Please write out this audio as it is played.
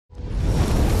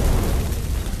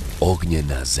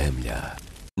Ognjena zemlja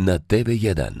na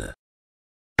TV1.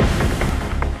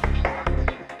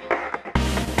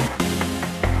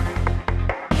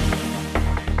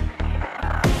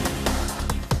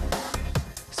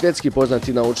 Svjetski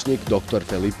poznati naučnik dr.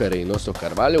 Felipe Reinoso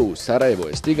Carvalho u Sarajevo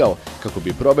je stigao kako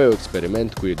bi probao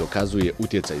eksperiment koji dokazuje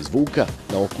utjecaj zvuka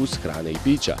na okus hrane i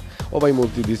pića. Ovaj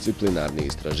multidisciplinarni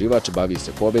istraživač bavi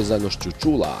se povezanošću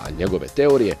čula, a njegove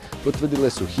teorije potvrdile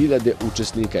su hiljade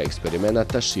učesnika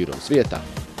eksperimenata širom svijeta.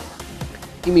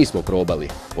 I mi smo probali.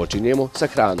 Počinjemo sa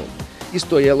hranom.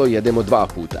 Isto jelo jedemo 2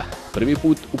 puta. Prvi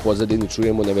put u pozadini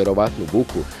čujemo neverovatnu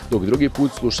buku, dok drugi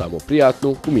put slušamo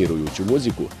prijatnu, umirujuću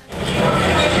muziku.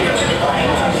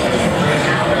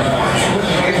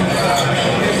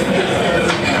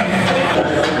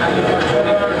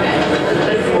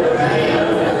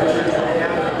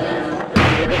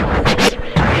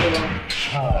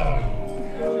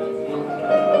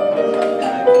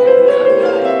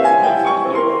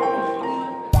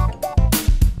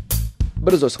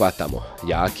 Brzo shvatamo,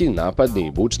 jaki, napadni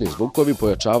i bučni zvukovi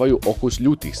pojačavaju okus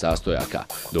ljutih sastojaka,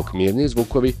 dok mirni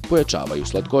zvukovi pojačavaju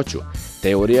slatkoću.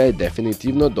 Teorija je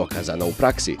definitivno dokazana u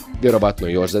praksi. Vjerovatno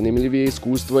još zanimljivije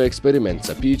iskustvo je eksperiment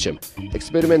sa pićem.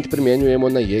 Eksperiment primjenjujemo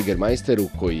na Jägermeisteru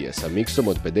koji je sa miksom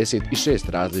od 56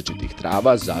 različitih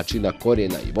trava, začina,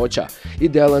 korijena i voća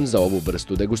idealan za ovu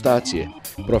vrstu degustacije.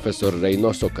 Profesor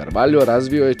Reinoso Carvalho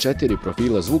razvio je 4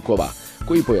 profila zvukova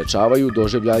koji pojačavaju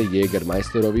doživljaj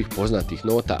Jägermeisterovih poznatih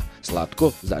nota: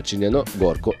 slatko, začinjeno,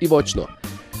 gorko i voćno.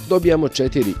 Dobijamo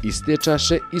 4 iste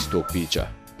čaše istog pića.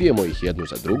 Pijemo ih jednu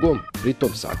za drugom, pritom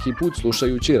svaki put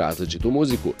slušajući različitu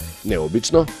muziku.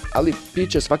 Neobično, ali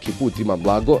piće svaki put ima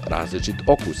blago različit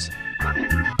okus.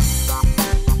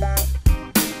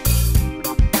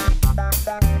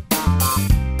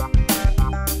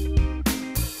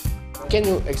 Can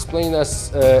you explain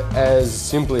us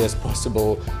as simply as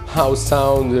possible how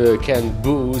sound can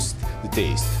boost the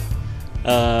taste?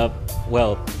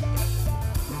 Well,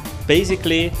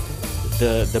 basically,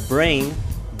 the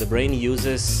brain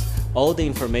uses all the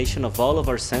information of all of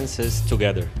our senses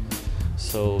together.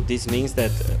 So this means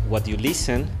that what you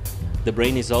listen, the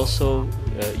brain is also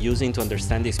using to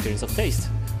understand the experience of taste.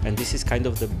 And this is kind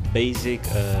of the basic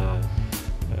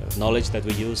knowledge that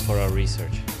we use for our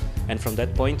research. And from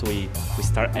that point, we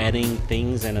start adding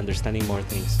things and understanding more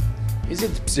things. Is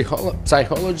it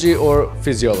psychology or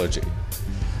physiology?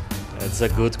 That's a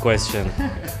good question.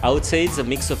 I would say it's a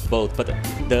mix of both, but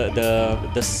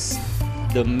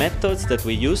the methods that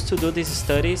we use to do these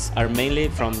studies are mainly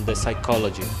from the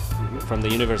psychology, from the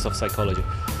universe of psychology.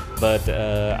 But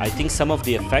I think some of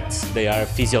the effects, they are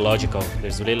physiological.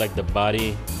 There's really like the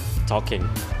body talking.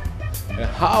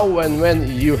 How and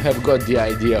when you have got the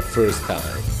idea first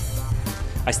time?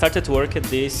 I started to work at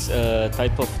this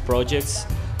type of projects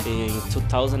in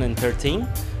 2013.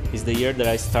 Is the year that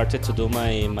I started to do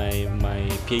my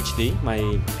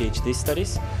PhD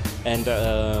studies, and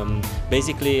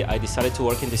basically I decided to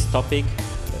work in this topic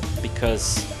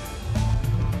because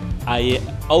I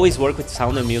always work with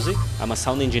sound and music. I'm a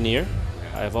sound engineer.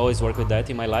 I've always worked with that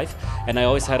in my life, and I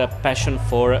always had a passion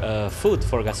for food,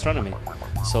 for gastronomy.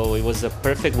 So it was a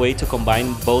perfect way to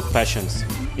combine both passions,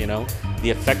 you know,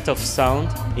 the effect of sound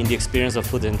in the experience of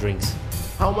food and drinks.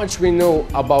 How much we know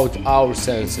about our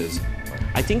senses?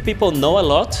 I think people know a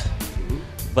lot,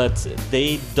 but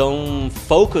they don't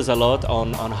focus a lot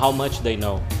on how much they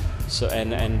know. So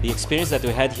and the experience that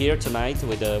we had here tonight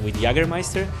with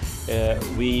Jägermeister,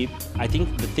 I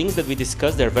think the things that we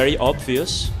discussed, they're very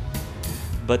obvious,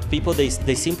 but people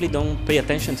they simply don't pay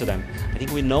attention to them. I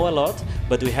think we know a lot,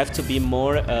 but we have to be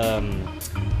more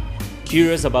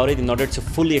curious about it in order to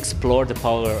fully explore the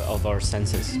power of our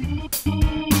senses.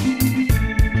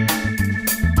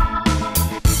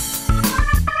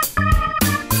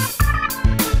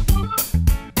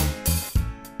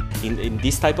 In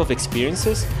this type of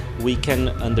experiences, we can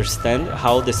understand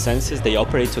how the senses, they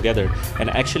operate together. And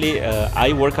actually,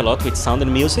 I work a lot with sound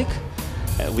and music,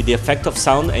 with the effect of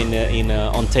sound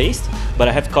on taste, but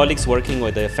I have colleagues working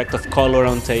with the effect of color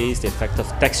on taste, the effect of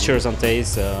textures on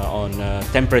taste, on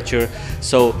temperature.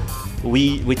 So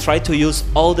we try to use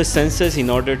all the senses in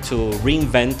order to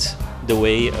reinvent the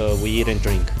way we eat and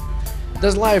drink.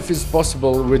 Does life is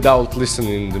possible without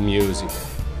listening to music?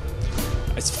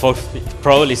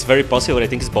 Probably it's very possible. I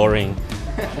think it's boring.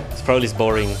 It's probably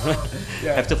boring.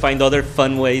 Yeah. Have to find other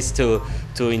fun ways to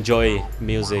enjoy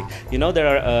music. You know, there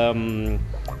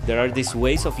are these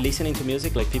ways of listening to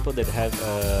music, like people that have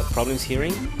problems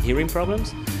hearing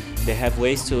problems. They have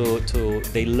ways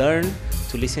they learn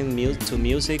to listen to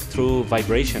music through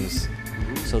vibrations.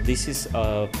 So this is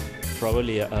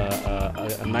probably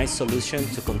a nice solution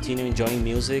to continue enjoying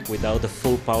music without the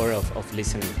full power of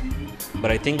listening.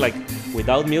 But I think like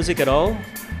without music at all,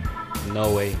 no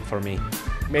way for me.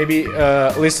 Maybe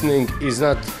listening is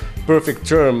not perfect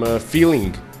term,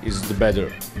 feeling is the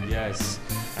better. Yes,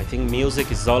 I think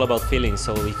music is all about feeling.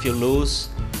 So if you lose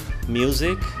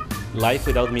music, life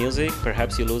without music,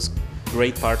 perhaps you lose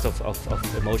great part of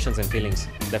emotions and feelings,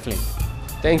 definitely.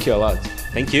 Thank you a lot.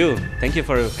 Thank you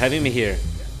for having me here.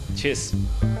 Cheers.